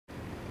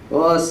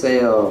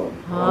Oseo.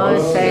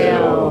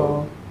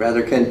 Oseo.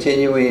 Rather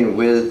continuing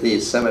with the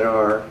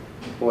seminar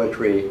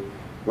poetry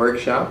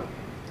workshop,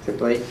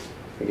 simply,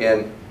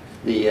 again,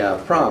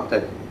 the prompt,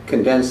 I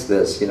condensed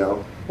this, you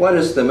know. What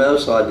is the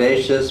most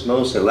audacious,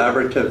 most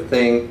elaborative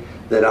thing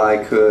that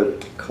I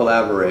could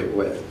collaborate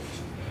with?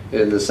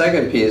 In the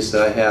second piece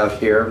that I have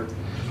here,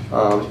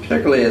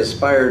 particularly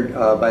inspired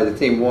by the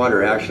theme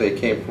water, actually it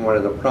came from one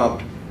of the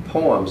prompt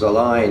poems, a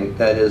line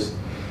that is,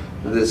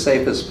 the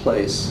safest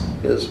place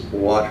is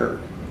water.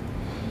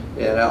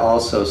 And I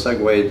also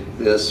segued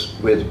this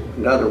with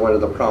another one of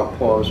the prompt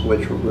poems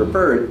which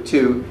referred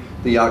to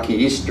the Yaqui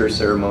Easter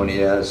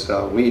ceremony as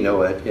we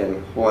know it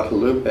in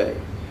Guadalupe.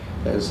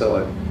 And so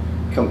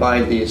I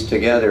combined these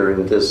together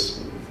in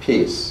this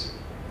piece.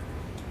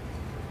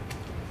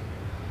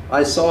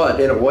 I saw it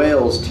in a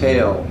whale's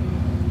tail,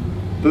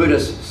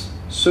 Buddhist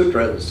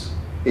sutras,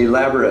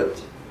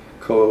 elaborate,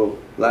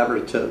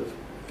 collaborative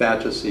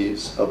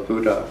fantasies of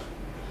Buddha,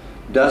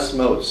 dust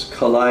motes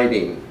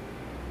colliding,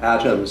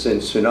 atoms in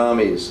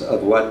tsunamis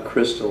of wet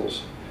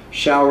crystals,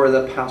 shower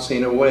the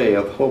passing away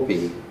of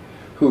Hopi,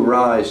 who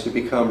rise to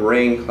become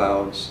rain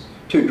clouds,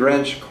 to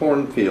drench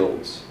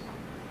cornfields,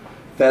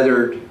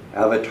 feathered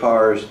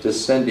avatars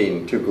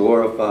descending to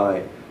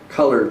glorify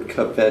colored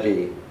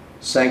confetti,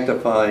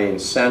 sanctifying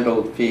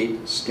sandaled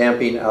feet,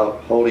 stamping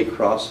out holy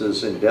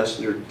crosses in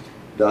desert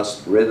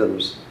dust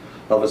rhythms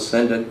of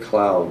ascendant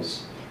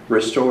clouds,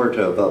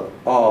 restorative of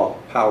all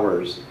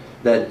powers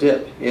that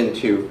dip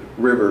into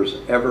rivers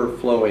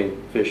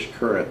ever-flowing fish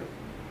current.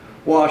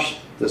 Wash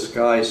the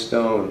sky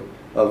stone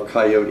of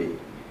Coyote,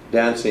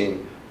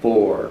 dancing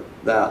for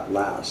that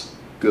last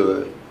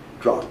good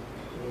drop.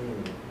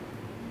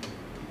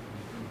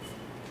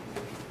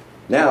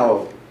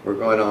 Now we're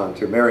going on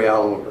to Mary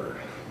Oliver,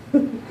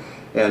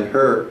 and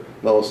her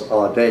most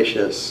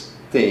audacious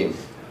theme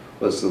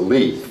was the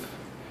leaf.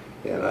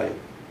 And I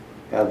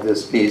have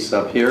this piece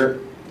up here.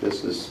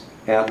 This is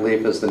Aunt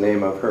Leaf is the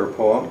name of her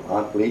poem,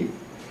 Aunt Leaf.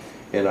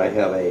 And I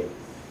have a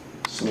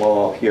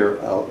small here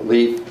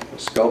leaf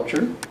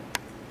sculpture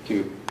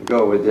to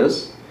go with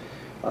this.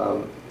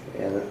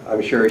 And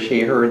I'm sure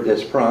she heard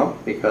this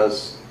prompt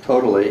because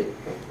totally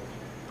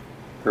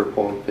her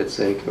poem fits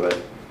into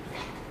it.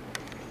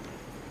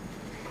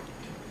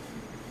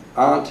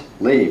 Aunt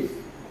Leaf.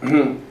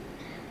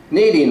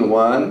 Needing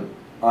one,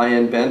 I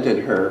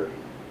invented her.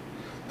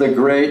 The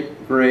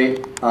great,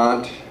 great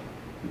aunt,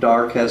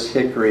 dark as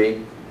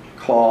hickory,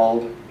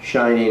 called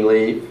shining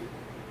leaf,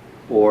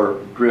 or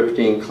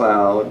drifting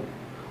cloud,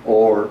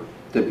 or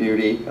the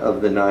beauty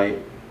of the night.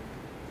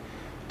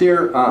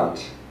 Dear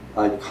aunt,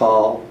 I'd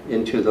call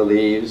into the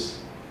leaves,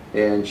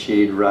 and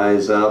she'd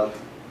rise up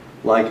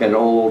like an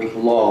old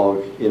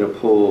log in a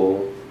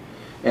pool,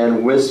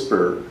 and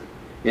whisper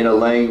in a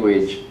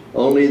language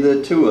only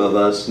the two of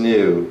us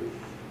knew,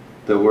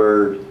 the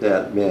word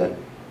that meant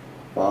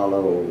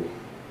follow.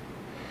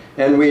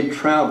 And we'd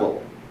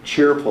travel,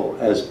 cheerful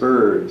as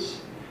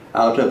birds,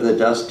 out of the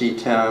dusty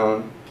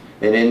town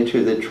and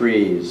into the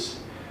trees,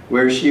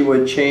 where she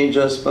would change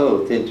us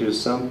both into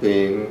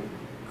something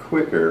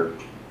quicker.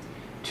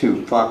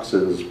 2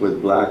 foxes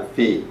with black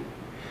feet,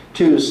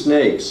 2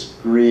 snakes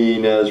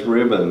green as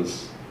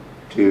ribbons,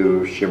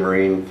 2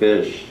 shimmering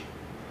fish.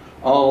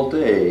 All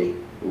day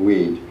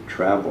we'd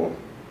travel.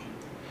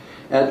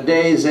 At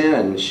day's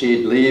end,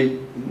 she'd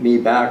lead me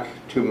back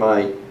to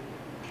my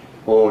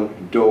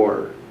own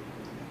door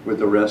with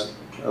the rest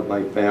of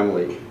my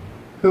family,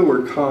 who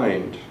were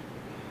kind,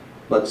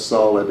 but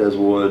solid as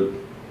wood,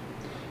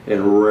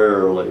 and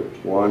rarely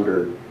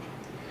wandered.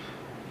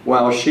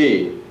 While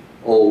she,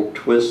 old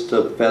twist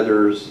of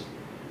feathers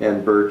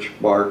and birch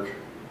bark,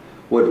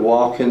 would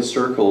walk in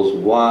circles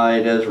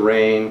wide as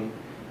rain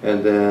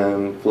and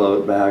then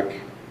float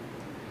back,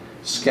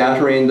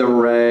 scattering the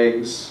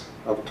rags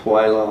of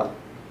twilight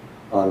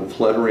on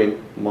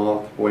fluttering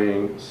moth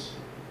wings.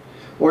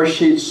 Or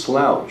she'd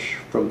slouch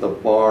from the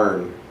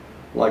barn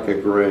like a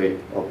gray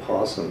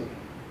opossum.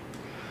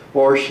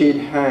 Or she'd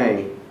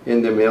hang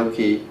in the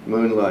milky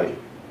moonlight,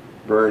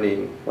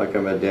 burning like a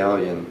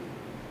medallion.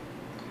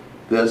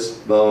 This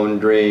bone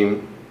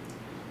dream,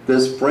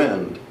 this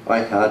friend I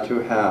had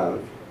to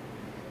have,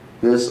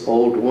 this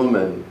old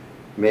woman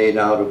made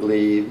out of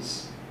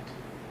leaves,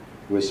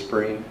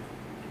 whispering.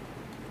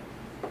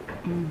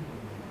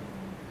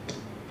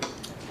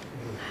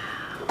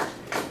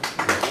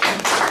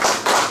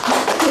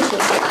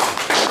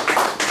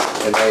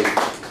 And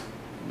I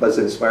was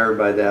inspired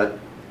by that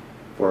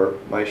for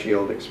my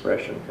shield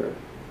expression here.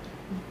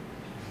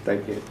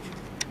 Thank you.